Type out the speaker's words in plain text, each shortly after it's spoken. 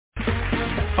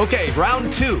Okay,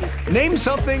 round 2. Name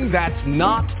something that's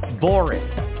not boring.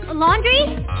 A laundry?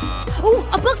 Ooh,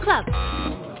 a book club.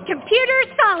 Computer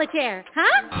solitaire,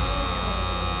 huh?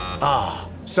 Ah,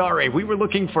 sorry, we were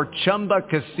looking for Chumba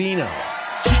Casino.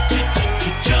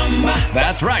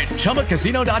 That's right,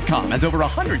 ChumbaCasino.com has over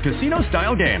 100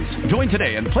 casino-style games. Join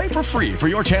today and play for free for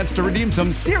your chance to redeem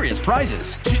some serious prizes.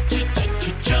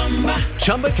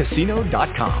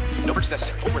 ChumbaCasino.com. No purchase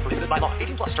necessary. Void where prohibited by law.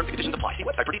 18+ terms and conditions apply. See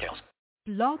website for details.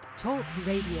 Blog Talk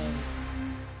Radio.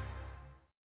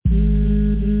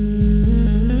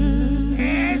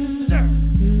 Yes, sir.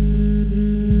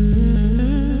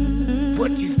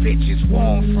 What these bitches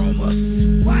want from us?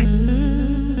 What?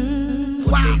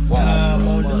 What they want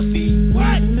from us?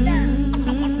 What?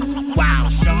 While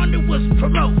Shonda was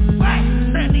promoting, what?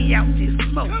 Sunny out this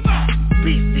smoke. Come on.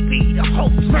 Beastie be the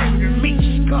host. Murder me,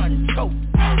 gun tote.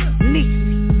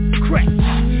 Niecy, Crash,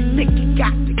 Nikki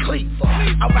got the cleaver.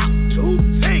 About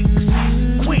 2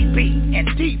 things. Queen B and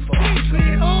Diva.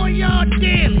 Treated all y'all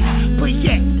daily, but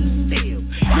yet and still.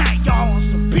 Now y'all on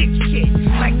some bitch shit,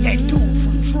 like that dude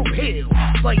from Drew Hill.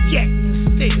 But yet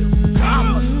and still,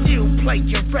 I'ma still play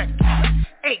your record.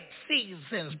 8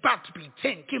 seasons, about to be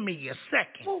 10, give me a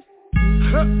second.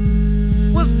 Huh?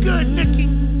 What's good, Nikki?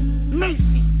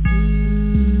 Macy.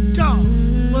 Dog,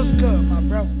 what's good, my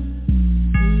bro?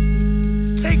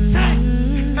 Take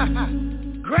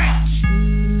 10. Gratch.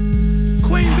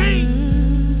 Queen B.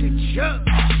 The Judge.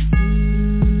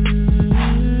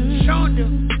 Shonda.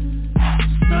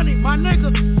 Sonny, my nigga.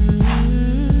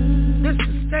 This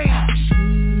is stage.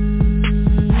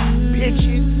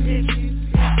 Bitches.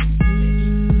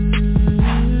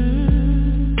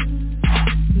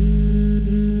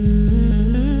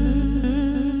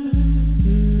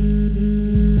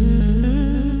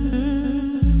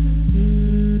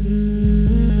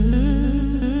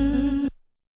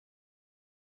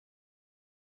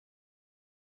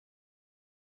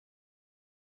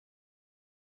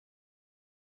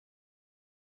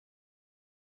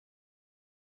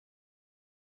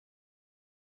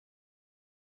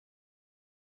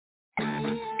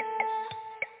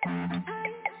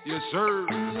 Yes, sir.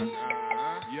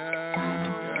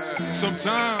 Yeah.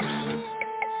 Sometimes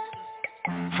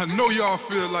I know y'all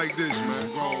feel like this,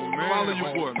 man. Follow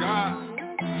your boy, man.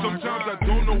 Sometimes I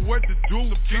don't know what to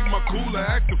do. Keep my cool or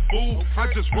act a fool. I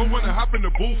just won't wanna hop in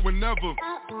the booth whenever.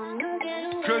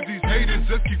 Cause these haters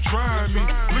just keep trying me.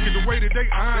 Look at the way that they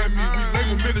eyeing me. We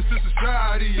label menace to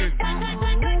society, and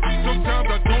sometimes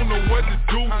I don't know what to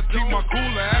do. Keep my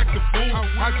cool or act a fool.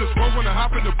 I just won't wanna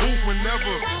hop in the booth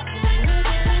whenever.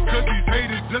 Cause these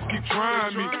haters just keep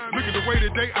trying me. Look at the way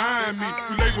that they eyeing me.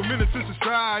 We label menace to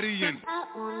society, and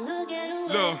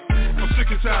look, I'm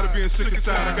sick and tired of being sick and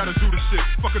tired. I gotta do the shit.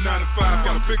 Fuck a 9 to 5.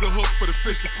 Got a bigger hook for the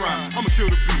fish to fry. I'ma kill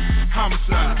the beat.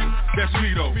 Homicide. That's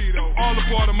me though. All a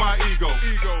part of my ego.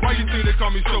 Why you think they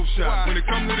call me show shot? When it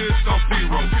come to this, I'm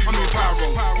P-Ro. I mean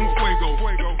Pyro. Un fuego.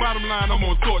 Bottom line, I'm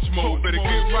on torch mode. Better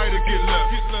get right or get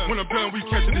left. When I'm done, we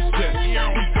catching this jet.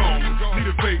 We gone.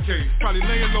 Need a vacate. Probably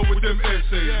laying low with them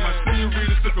essays. My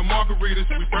senoritas sipping margaritas.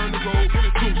 We burn the road. Get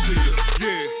a 2-seater.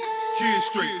 Yeah. Kids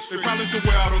straight, they probably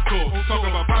somewhere out on tour. Talk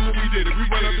about Papa, we did it, we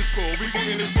run up the score. We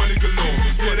getting this money galore,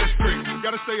 yeah that's great.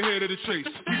 Gotta stay ahead of the chase,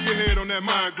 keep your head on that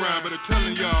mind grind. But I'm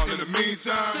telling y'all, in the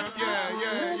meantime,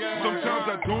 sometimes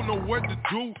I don't know what to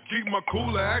do. Keep my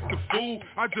cool or act a fool.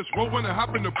 I just won't wanna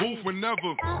hop in the booth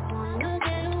whenever.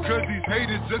 Cause these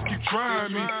haters just keep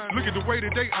trying me. Look at the way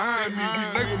that they eyeing me. We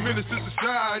label menace to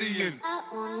society, and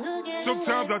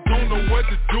sometimes I don't know what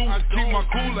to do. Keep my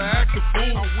cool or act a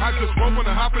fool. I just won't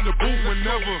wanna hop in the booth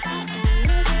whenever.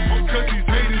 Cause these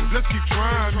haters just keep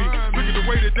trying me. Look at the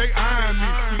way that they eyeing me.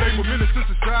 We label menace to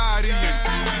society, and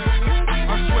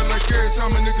I swear like every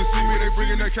time a nigga see me, they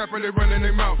bringing that cap and they running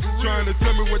their mouth, trying to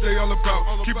tell me what they all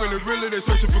about. Keeping it real, they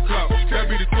searching for clout. That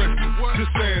be the question.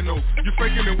 Just saying though, you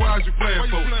faking and why is you playing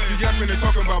for? You yapping and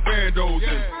talking about bandos,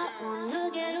 and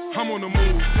I'm on the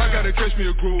move, I gotta catch me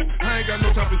a groove. I ain't got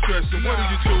no time for stressing. What do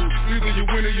you choose? Either you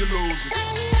win or you lose.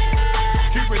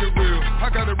 Keeping it real, I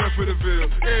gotta run for the bill.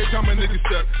 Every time a nigga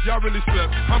step, y'all really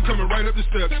slept. I'm coming right up the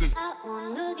steps, and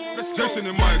Jason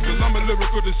and Michael, I'm a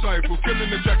lyrical disciple, killing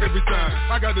the track every time.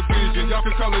 I got a vision, y'all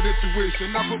can call it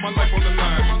intuition. I put my life on the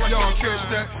line. Y'all catch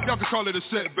that? Y'all can call it a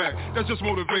setback. That's just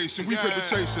motivation. We paper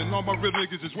chasing. All my real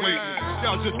niggas is waiting.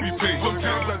 Y'all just be patient.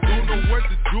 Sometimes I don't know what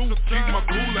to do. Keep my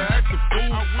cool or act a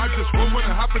fool. I just won't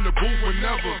wanna hop in the booth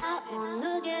whenever.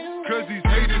 Cause these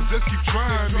haters just keep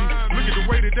trying me. Look at the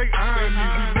way that they eyeing me.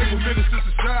 We label menace to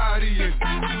society, and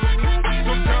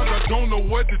sometimes I don't know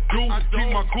what to do. Keep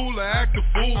my cool or act a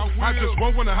fool. I just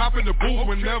won't wanna hop in the booth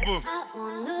whenever.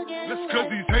 Cause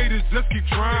these haters just keep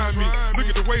trying me. Look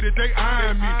at the way that they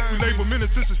eyeing me. We label menace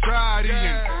to society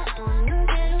and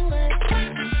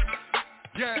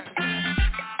yeah.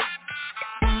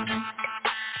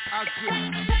 I will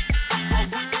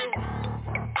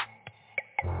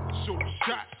shoot a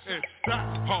shot and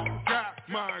stop. Hard got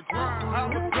my grind.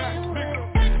 Holla back, nigga.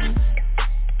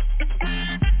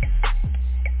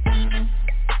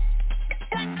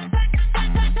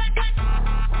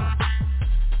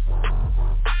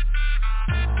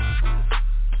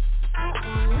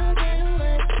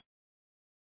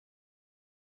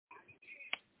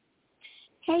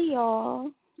 Hey y'all,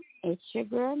 it's your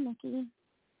girl Nikki,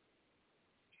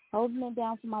 holding it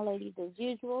down for my ladies as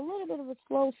usual. A little bit of a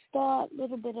slow start, a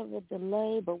little bit of a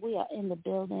delay, but we are in the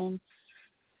building,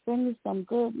 bringing some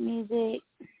good music,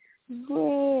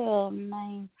 real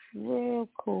nice, real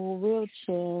cool, real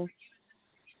chill,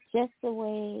 just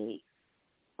the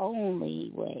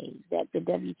only way that the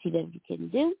WTW can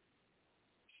do.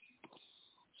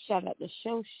 Shout out to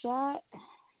Show Shot.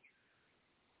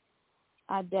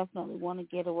 I definitely want to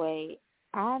get away.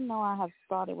 I know I have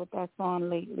started with that song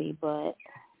lately, but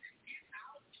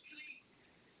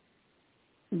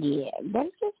yeah, that's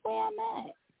just where I'm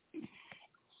at.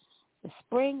 The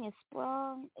spring is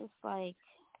sprung. It's like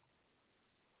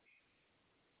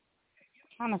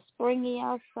kind of springy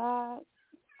outside.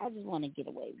 I just want to get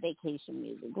away. Vacation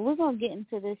music. But we're going to get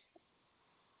into this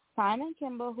Simon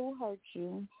Kimber, Who Hurt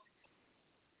You?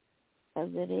 As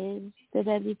it is the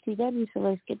WTW, so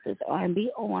let's get this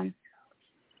R&B on,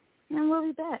 and we'll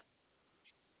be back.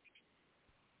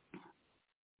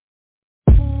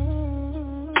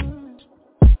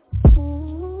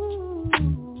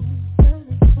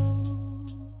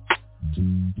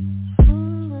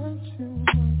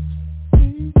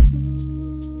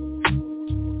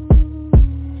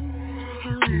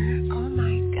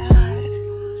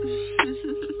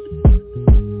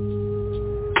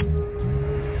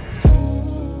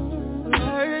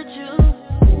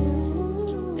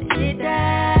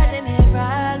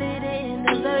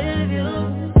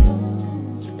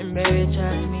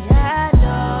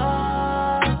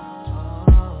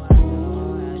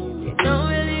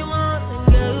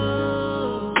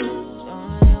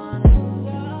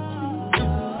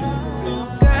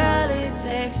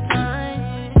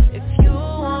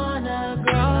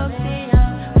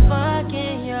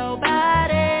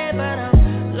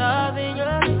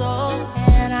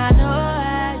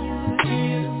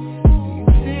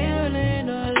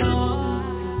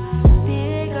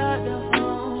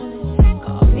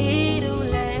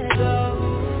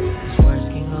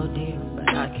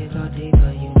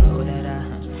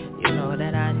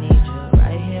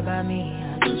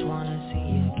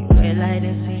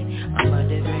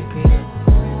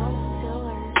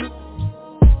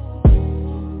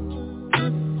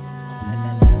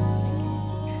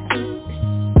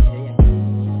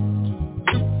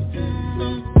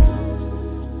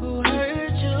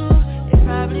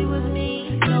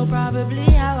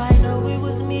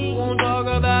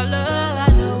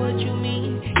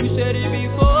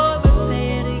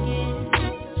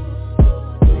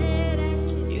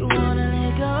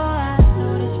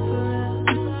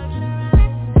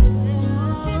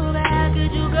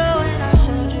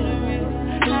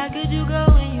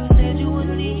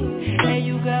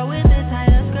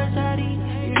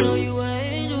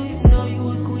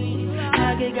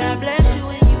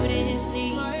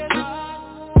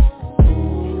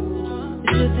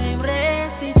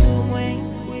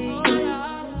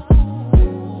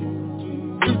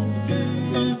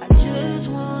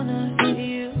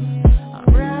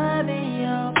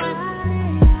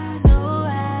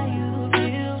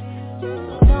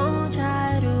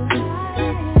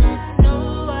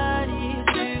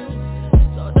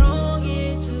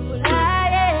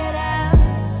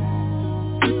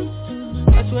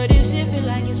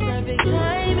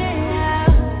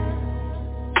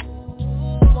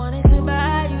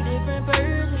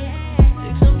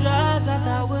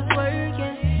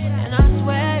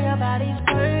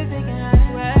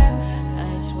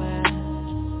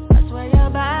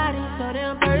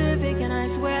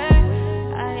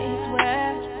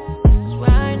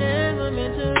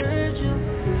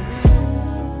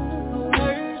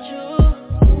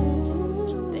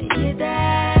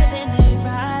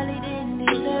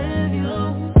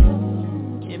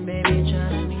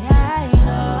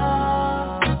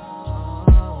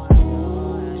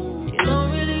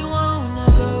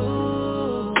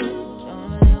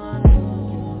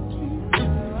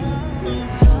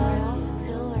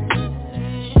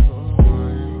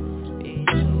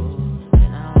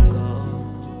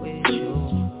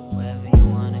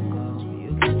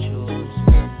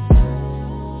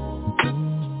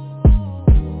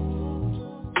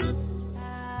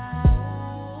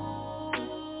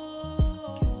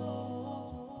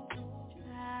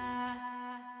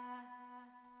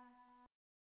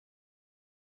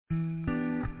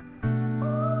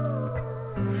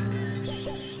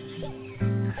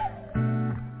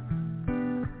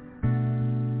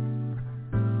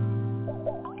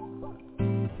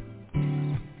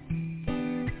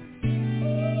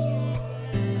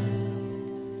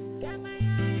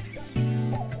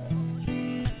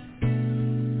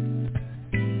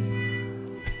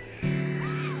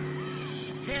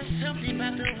 something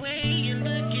about the way you look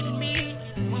at me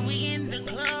when we in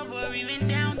the club or even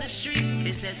down the street.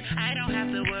 It says I don't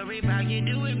have to worry about you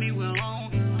doing me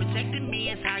wrong. Protecting me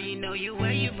is how you know you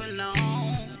where you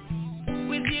belong.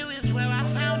 With you is where I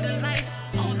found the light.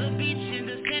 On the beach in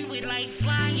the sand with like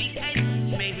flying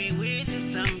kites. Maybe weird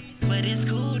to some, but it's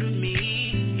cool to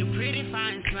me. Your pretty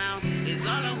fine smile is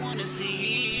all I wanna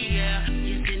see. Yeah,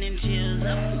 you're sending chills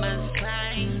up my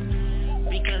spine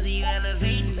because you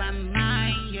elevate my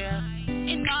mind. Yeah,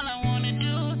 and all I wanna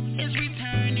do is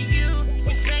return to you.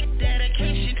 Reflect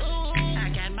dedication. Ooh, I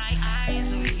got my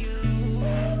eyes on you.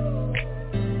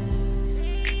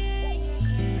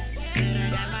 Said I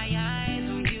got my eyes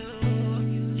on you.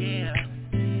 Yeah.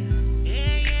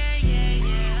 Yeah, yeah, yeah,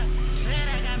 yeah. Said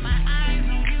I got my eyes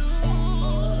on you.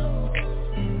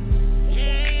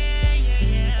 Yeah, yeah, yeah,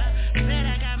 yeah. Said I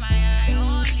got my eye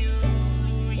on you.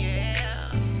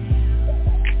 Yeah.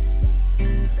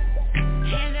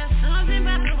 And there's something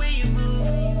about the way you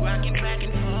move, rocking back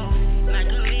and forth like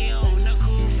a Leo on a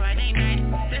cool Friday night.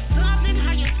 There's something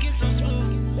how your skin so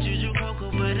smooth, juju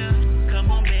cocoa butter.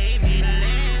 Come on, baby,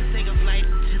 let's take a flight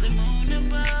to the moon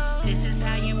above. This is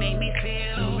how you make me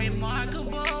feel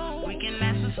remarkable. We can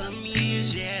last for some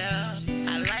years, yeah.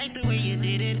 I like the way you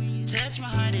did it, touch my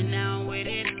heart and now I'm with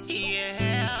it,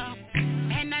 yeah.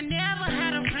 And I never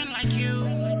had a friend like you,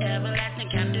 everlasting,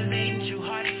 captivating, true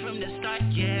heart from the start,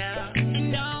 yeah.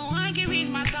 And no one can read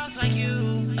my thoughts like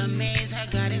you. Amazed how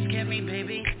God has kept me,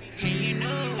 baby. And you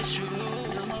know it's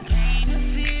true. No more pain to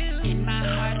feel. In my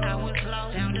heart I was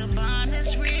lost. Found a bond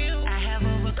that's real. I have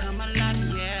overcome a lot,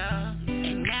 yeah.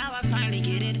 And now I finally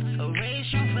get it. A race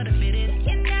strong for the fitted.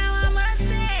 And now I must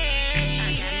say,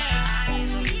 I got my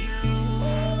eyes on you.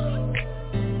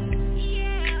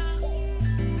 Yeah.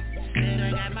 Said I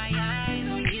got my eyes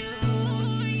on you.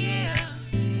 Yeah.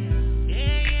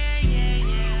 Yeah, yeah, yeah,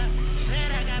 yeah.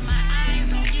 Said I got my eyes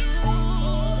on you.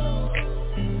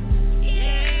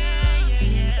 Yeah, yeah,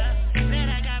 yeah. Said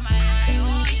I got my eye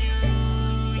on you.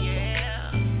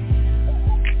 Yeah.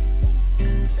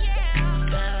 Yeah.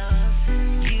 'Cause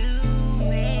you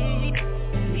make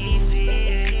me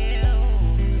feel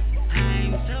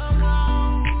I'm so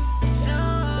gone,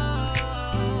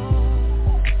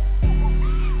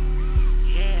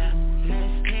 yeah.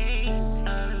 Let's take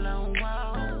a long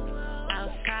walk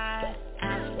outside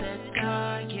after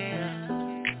dark, yeah.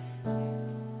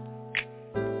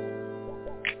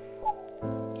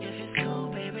 If it's cool,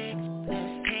 baby,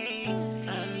 let's take a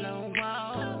long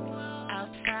walk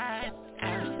outside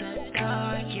after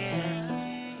dark, yeah.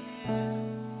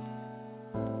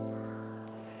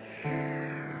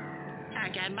 I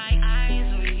got my eyes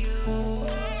on you.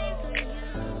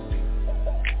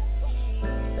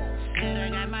 Said I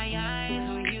got my eyes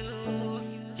on you.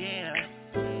 Yeah.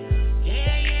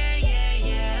 Yeah, yeah, yeah,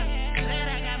 yeah. Said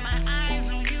I got my eyes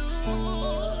on you.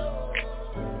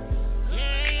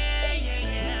 Yeah, yeah, yeah,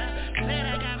 yeah. Said I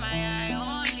got my eye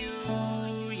on you.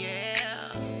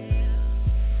 Yeah.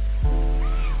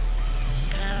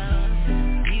 'Cause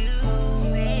you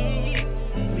make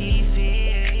me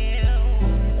feel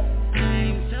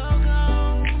I'm so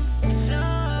gone, so.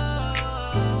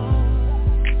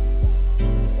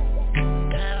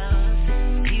 'Cause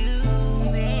you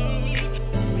make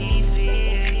me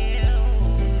feel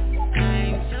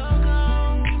I'm so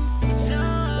gone, so.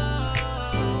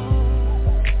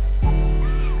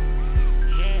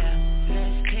 Yeah,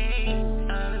 let's take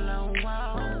a long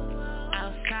walk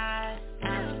outside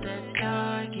after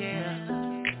dark, yeah.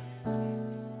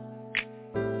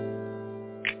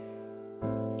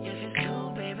 If it's cool,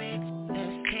 baby,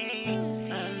 let's take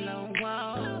a long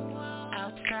walk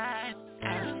outside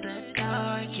after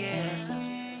dark, yeah.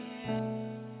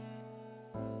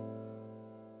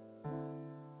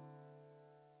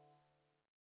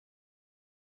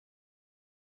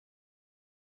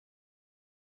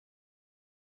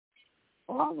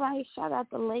 All right, shout out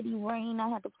to Lady Rain. I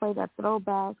had to play that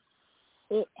throwback.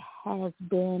 It has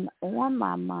been on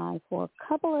my mind for a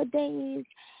couple of days,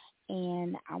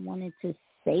 and I wanted to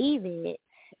save it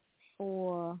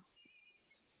for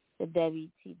the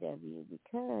WTW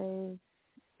because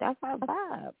that's our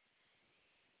vibe.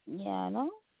 Yeah,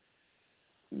 no?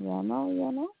 Yeah, no,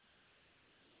 yeah, no?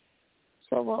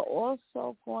 So we're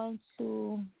also going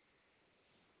to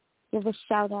give a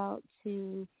shout out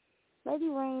to Lady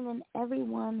Rain and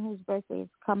everyone whose birthday is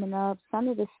coming up. Son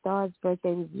of the Star's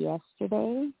birthday was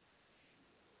yesterday.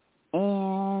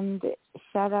 And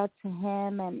shout out to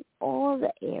him and all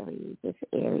the Aries. It's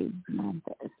Aries month.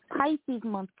 It's Pisces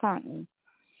month currently.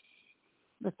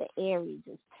 But the Aries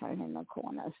is turning the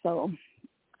corner. So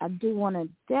I do want to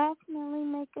definitely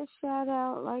make a shout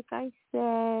out, like I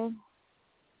said,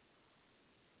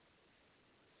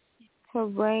 to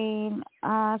Rain.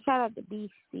 Shout out to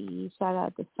BC. Shout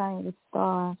out to Sunny the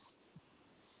Star.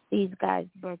 These guys'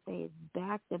 birthday is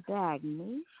back to back.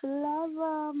 Niche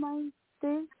Lover, my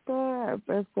sister, her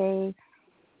birthday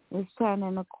is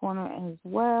turning the corner as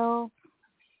well.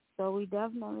 So we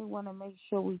definitely want to make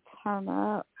sure we turn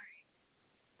up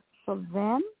for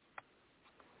them.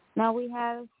 Now we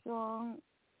had a song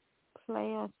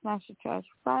play on Smash the Trash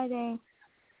Friday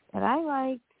that I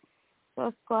liked. So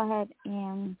let's go ahead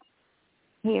and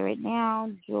hear it now.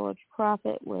 George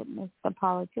Prophet with Mr.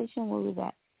 Politician. What was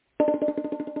that?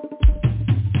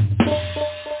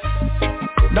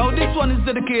 Now this one is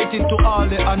dedicated to all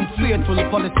the unfaithful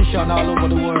politicians all over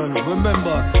the world.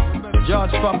 Remember,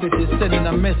 George Prophet is sending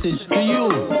a message to you.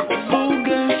 Oh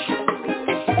gosh,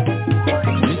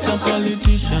 Mr.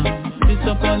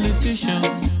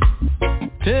 Politician,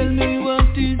 tell me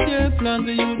what is your plan?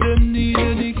 Do you them need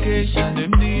education,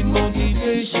 them need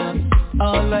motivation?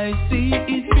 All I see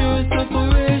is pure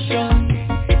separation.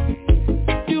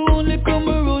 You only come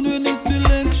around when it's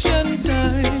election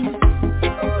time,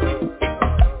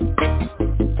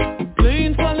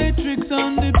 playing politics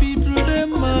on the people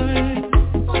them mind.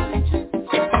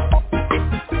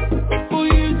 Who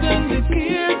use them the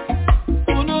care,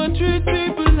 who don't treat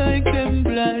people like them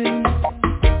blind.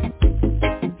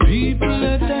 People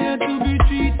are tired to be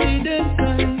treated as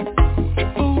kind.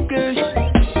 Oh gosh,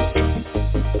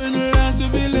 when last you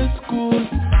build a school,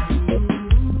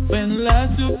 when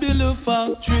last you build a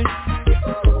factory,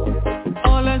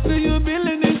 all I see you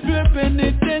building is pure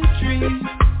penitentiary.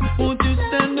 Won't you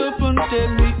stand up and tell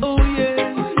me, oh yeah,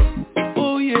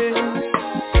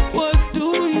 what do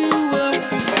you want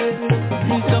to say?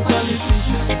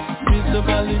 Mr.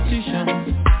 Politician,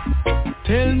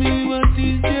 tell me what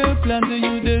is your plan? Do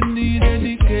you them need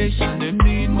education, them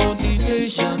need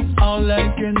motivation? All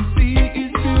I can see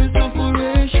is pure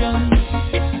separation.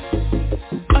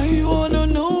 I wanna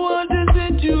know what is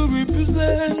it you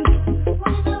represent.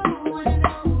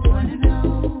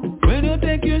 When you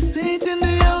take your seat in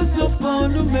the House of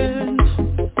Parliament,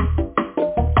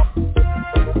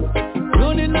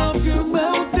 running off your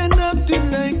mouth and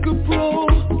acting like a pro.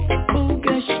 Oh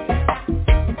gosh,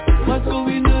 what's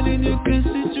going on in your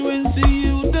constituency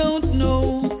you don't know?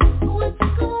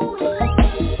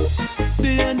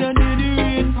 The other day the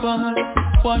rain fall,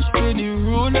 wash away the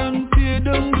road and tear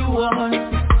down the wall.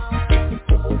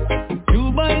 You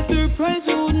by surprise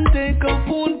you wouldn't take a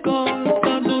phone call,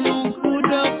 that don't look good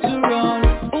after all.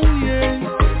 Oh yeah,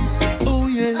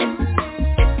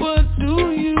 what do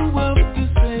you have to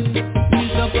say,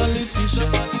 Mr.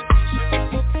 Politician?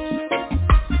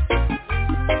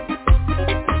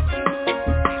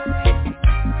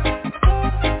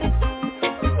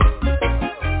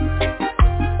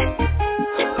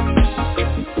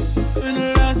 When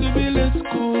last you build a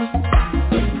school,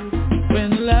 when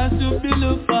last you build a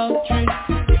factory,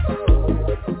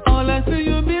 all I see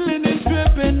you building is pure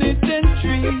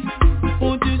penitentiary.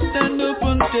 Won't you stand up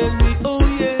and tell me, oh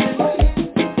yeah,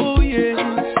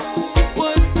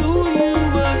 what do you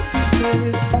want to say?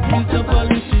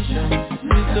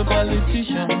 Mr.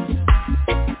 Politician,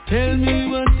 tell me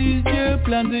what is your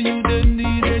plan? Do you them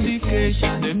need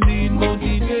education, them need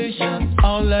motivation?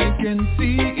 All I can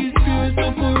see is pure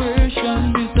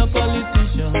separation. Mr.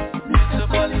 Politician,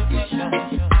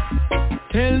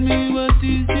 tell me what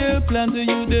is your plan? Do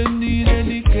you them need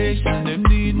education, them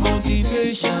need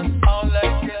motivation? All I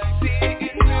can see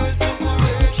is pure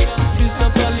separation. Mr.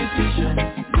 Politician,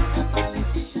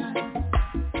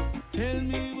 tell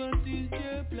me what is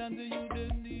your plan? Do you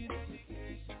them need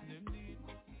education, them need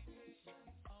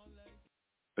motivation? All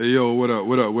I... Hey yo, what up?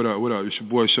 It's your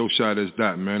boy Show Shot as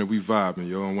that, man, and we vibing,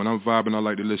 yo. And when I'm vibing, I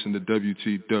like to listen to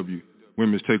WTW,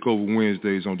 Women's Takeover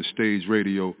Wednesdays on the Stage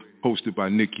Radio, hosted by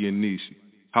Nikki and Niecy.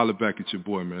 Holla back at your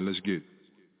boy, man. Let's get it.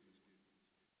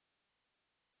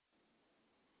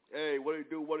 Hey, what it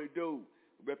do?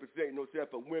 Representing yourself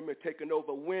for Women Taking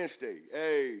Over Wednesday.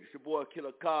 Hey, it's your boy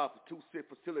Killer Cobb for 2 Cent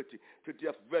Facility to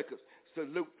Jeff Records.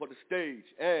 Salute for the stage.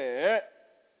 And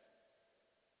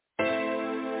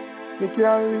me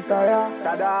can't retire,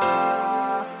 tada.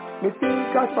 Me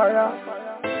think I fire,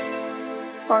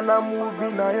 and I'm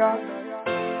moving higher.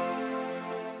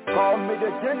 Call me the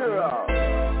general.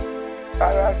 I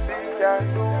think can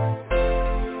do,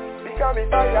 because me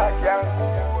fire can go.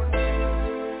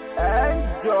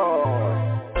 Enjoy.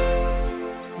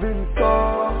 Been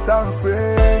caught and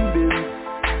friendly.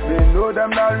 They know them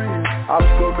not real. I'm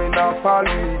coming up all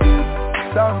with it.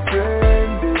 Some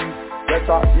friendly.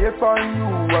 Better hear from you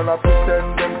and I pretend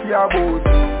them care about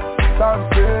you. Some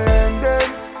friendly.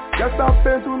 Just a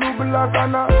face who look black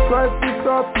and I try to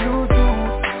stop you too.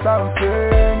 Some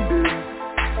friendly.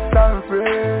 stand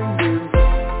friend them,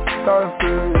 stand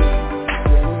friend.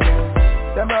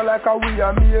 Them are like how we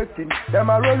are making. Them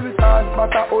are roll with us,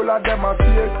 but all of them are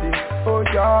faking. Oh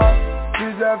yeah,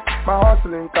 preserve my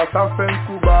hustling, cause some friends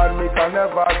too bad, me can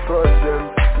never trust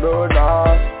them. No nah,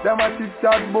 them a chit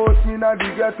chat both me na the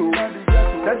ghetto.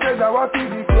 They say that what in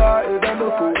the car, they don't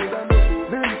know.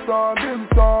 Bim song,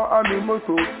 and me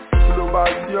moto. Slow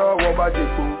back your woman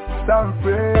jeko. Some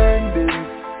friend them,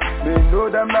 they know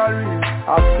them not real.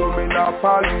 After me na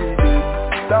pali them.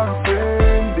 Some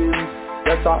friend them,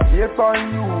 yes I hate on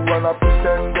you, and I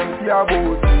pretend them care about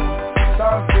you.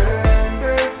 Some friend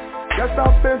them, yes I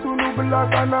pay to no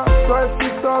black and I try to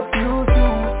stop you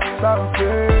too. Some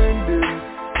friend them,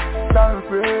 some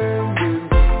friend them,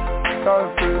 some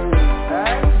friend.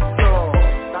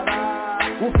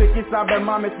 Who fake it up and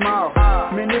mom smile?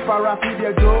 Many para see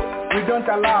their joke, we don't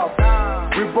allow.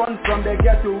 We born from the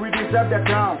ghetto, we deserve the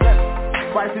crown.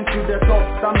 Fighting to the top,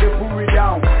 some they pull we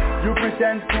down. You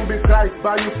pretend to be Christ,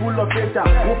 but you full of Satan.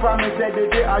 Who promise that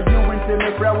the day are you into me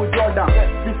prayer with Jordan?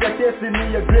 She said chasing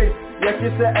me a grace, yes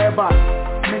she said Evan.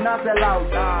 Me not allowed,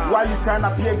 why you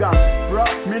tryna pagan? Bro,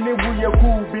 me ni wuye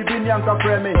cool, bibi nyanka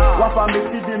frame. Wafa me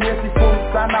see the messy phone,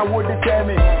 sana would tell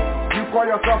me. You call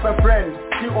yourself a friend,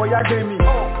 see oya de me.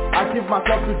 I give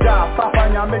myself to job,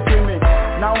 papa nyame me.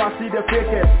 Now I see the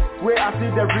fakers, where I see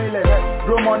the realest.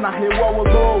 Roman na hey what will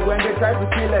go when they try to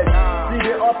kill it. See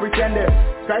they all pretenders,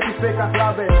 try to fake us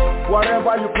love it.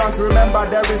 Whatever you plan to remember,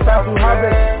 there is time to have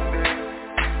it.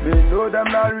 They know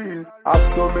them not real,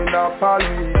 after me not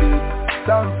pali.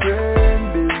 Some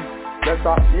friend them, that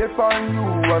I hate on you,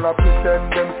 and I pretend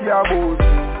them care about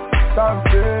you. Some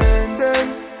friend them,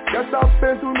 yes I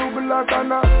pay to no black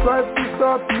and I try to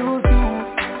stop you too.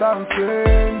 Some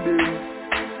friend them,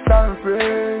 some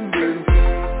friend them,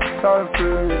 some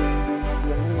friend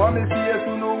them. For me see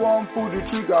you no one pull the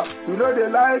trigger. You know they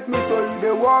like me so you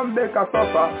they want make a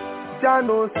suffer. Jah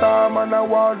no star man a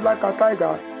wild like a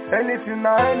tiger. Anything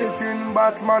na anything,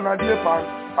 Batman a day pan.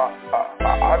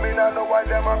 I mean I know why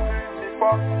them a praise me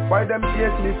for, why them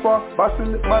hate me for.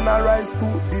 Battle man a rise to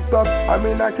the top. I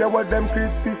mean I care what them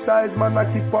criticize, man I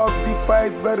keep up the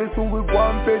fight. Very soon we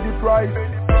won't pay the price.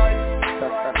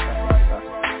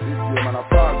 This year man a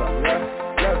father, yeah.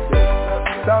 Yes,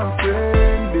 yes. Some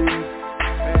friend them,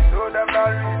 they know them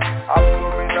not real.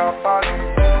 After me not party.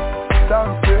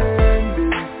 Some friend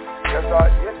them, yes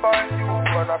I hate for you,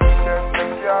 and I pretend them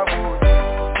care about you.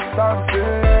 Some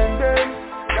friend them,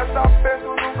 yes I pay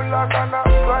to do black and I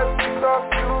try to stop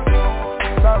you too.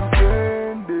 Some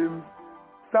friend them,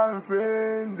 some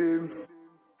friend them,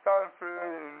 some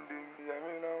friend them. Hear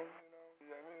me now,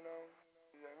 hear me now,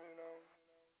 hear me now.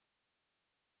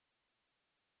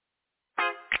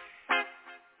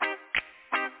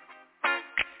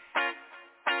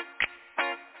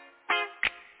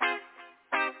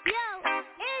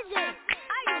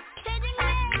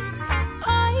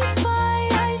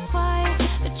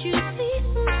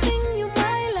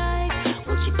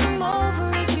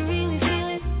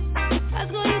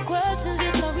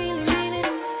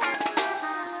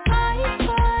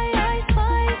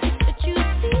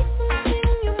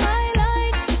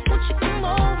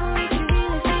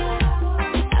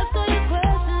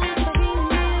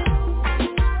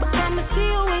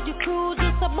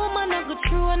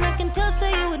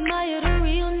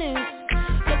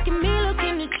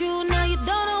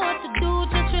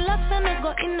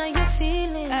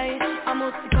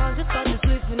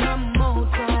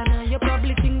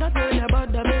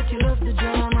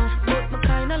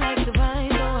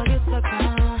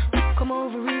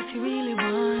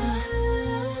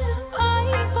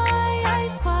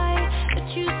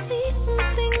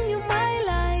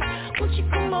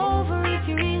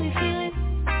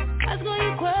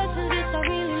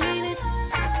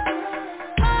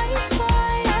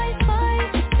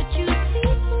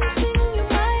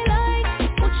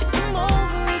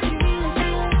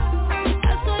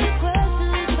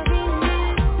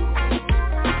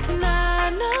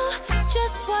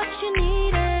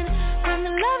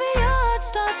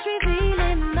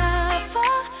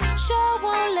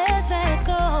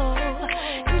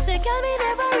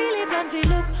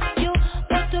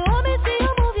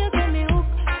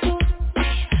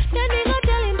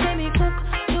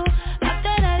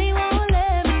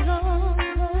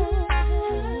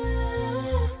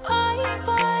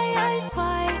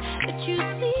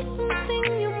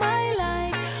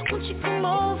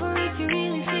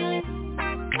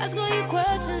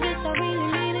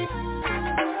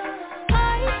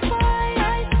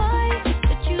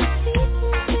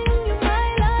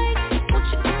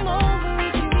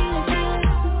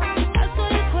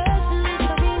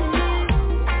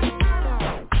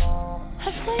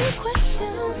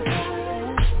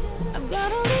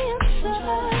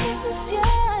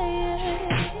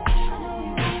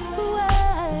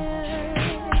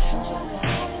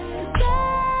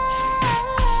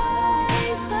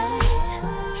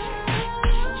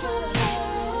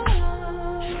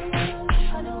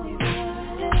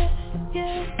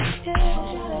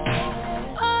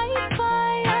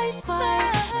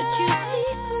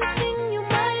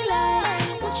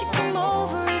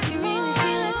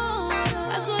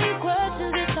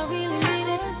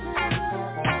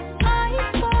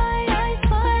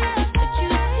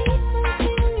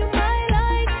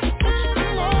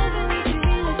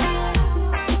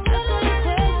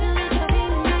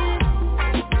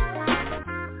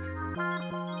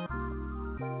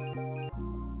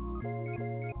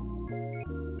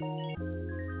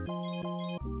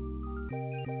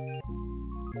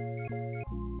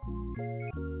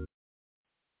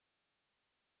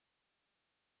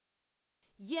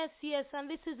 Yes, and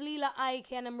this is Leela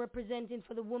Ike, and I'm representing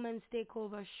for the Women's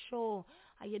Takeover show.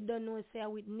 You don't know, say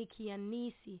with Nikki and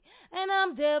Nisi. And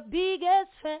I'm their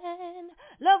biggest fan.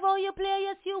 Love how you play,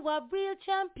 yes, you are real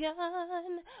champion.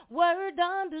 Word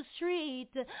on the street.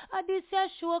 This your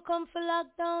show come for lock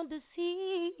down the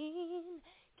scene.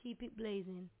 Keep it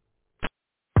blazing.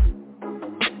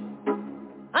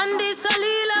 And this a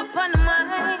Leela upon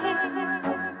mine.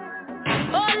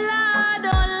 Oh Lord,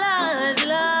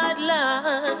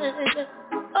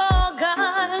 oh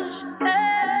gosh,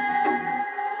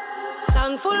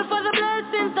 thankful for the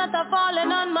blessings that are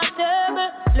falling on my table.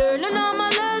 Learning all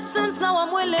my lessons, now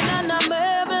I'm willing and I'm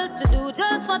able to do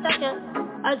just what I can.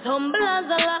 As humble as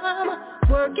a lamb,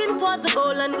 working towards the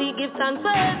goal, and we give thanks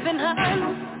for helping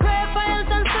hand. Pray for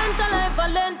health and strength, a life, a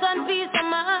length and peace of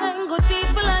mind. Good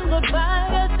people and good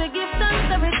vibes, to give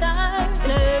thanks every time.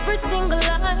 In every single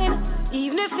line,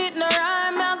 even if it no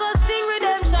rhyme, I go sing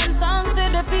redemption songs to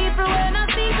the people when I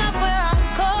think of where I'm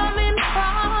coming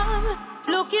from.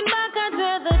 Looking back at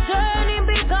where the journey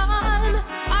began,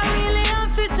 I really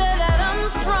have to say that I'm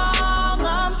strong.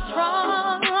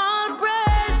 All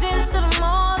praises to the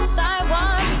most I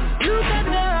want. Look at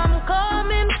where I'm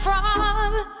coming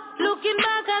from. Looking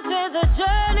back at where the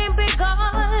journey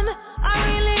began, I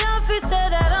really have to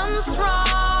say that I'm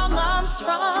strong.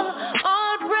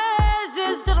 All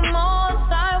praises to the most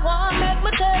I want. Make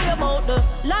me tell you about the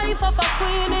life of a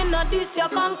queen in a this your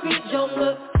concrete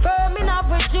jungle. Firm in a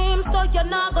regime, so you're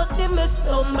not gonna see me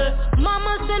stumble.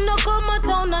 Mama said no come a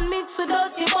town and mix with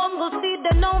dirty bungle. See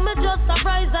they know me just a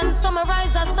rise and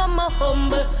summarize and some a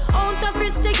humble. Out of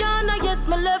Christiana, yes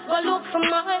me left go look for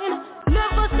mine.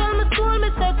 Never sell me soul, me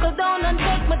settle down and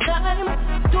take my time.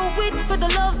 Do it for the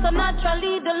love, so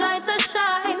naturally the light will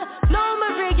shine. Now me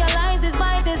realize it's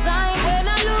by design. When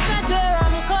I look at where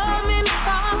I'm coming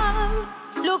from,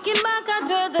 looking back at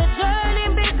where the journey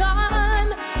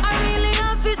began, I really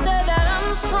have to say that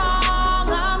I'm strong.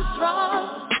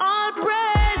 All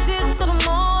praises to the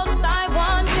most I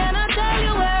want. Can I tell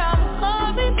you where I'm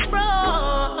coming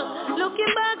from?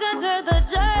 Looking back at where the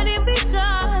journey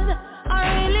began, I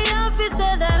really have to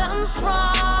say that I'm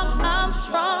strong.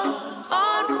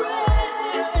 All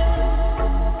praises.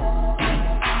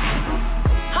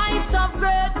 Heights of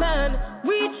great men,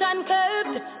 reach and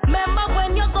kept. Remember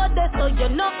when you got there, so you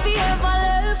not be ever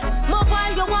left. More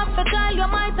while you want to die, you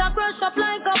might have crush up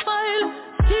like a file.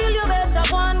 Still you better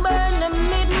go and burn the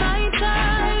midnight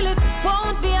oil. It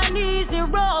won't be an easy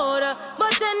road,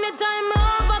 but anytime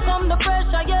I overcome the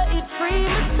pressure, yeah, it free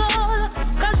my soul.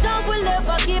 Cause God will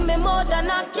never give me more than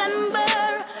I can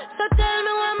bear. So tell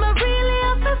me when I really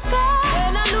have to start.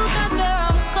 When I look at where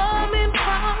I'm coming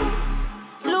from,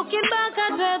 looking back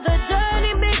at where the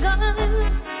journey began,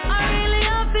 I really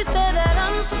have to say that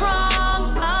I'm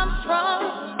strong.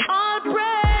 All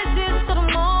praises to the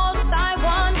most I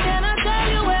want. Can I tell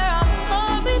you where I'm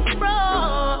coming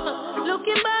from?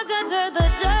 Looking back at where the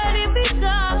journey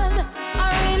began, I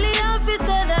really have to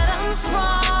say that I'm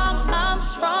strong.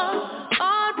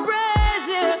 All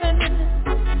praises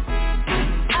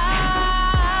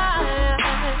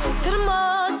to the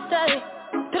most I,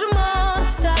 to the most I, to the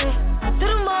most I, to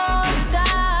the most I,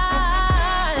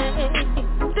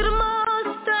 to the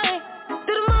most I,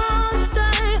 to the most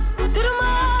I, to the most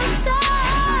I,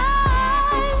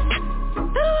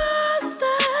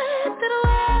 to the most I, to the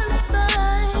most I.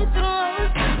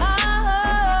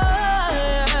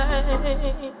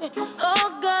 Oh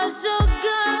gosh,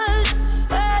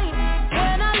 hey,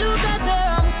 when I look at where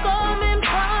I'm coming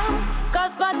from,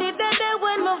 cause by the day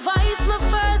when my voice my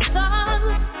first song,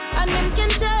 and them can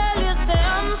tell you say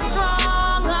I'm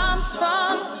strong.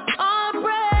 All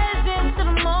praises to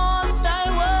the most I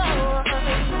want.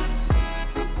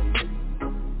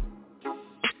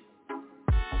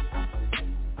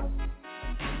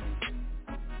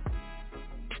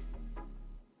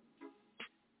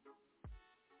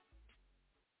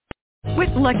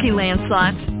 With Lucky Land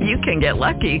Slots, you can get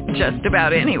lucky just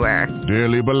about anywhere.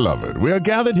 Dearly beloved, we are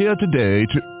gathered here today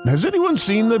to... Has anyone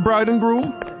seen the bride and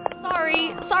groom?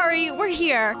 Sorry, we're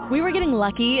here. We were getting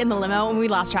lucky in the limo and we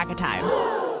lost track of time.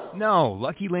 No,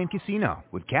 Lucky Land Casino,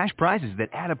 with cash prizes that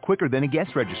add up quicker than a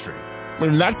guest registry.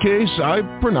 In that case, I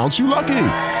pronounce you lucky.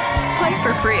 Play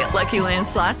for free at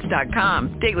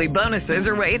LuckyLandSlots.com. Daily bonuses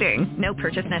are waiting. No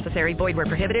purchase necessary. Void where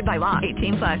prohibited by law.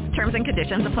 18+. Terms and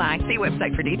conditions apply. See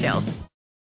website for details.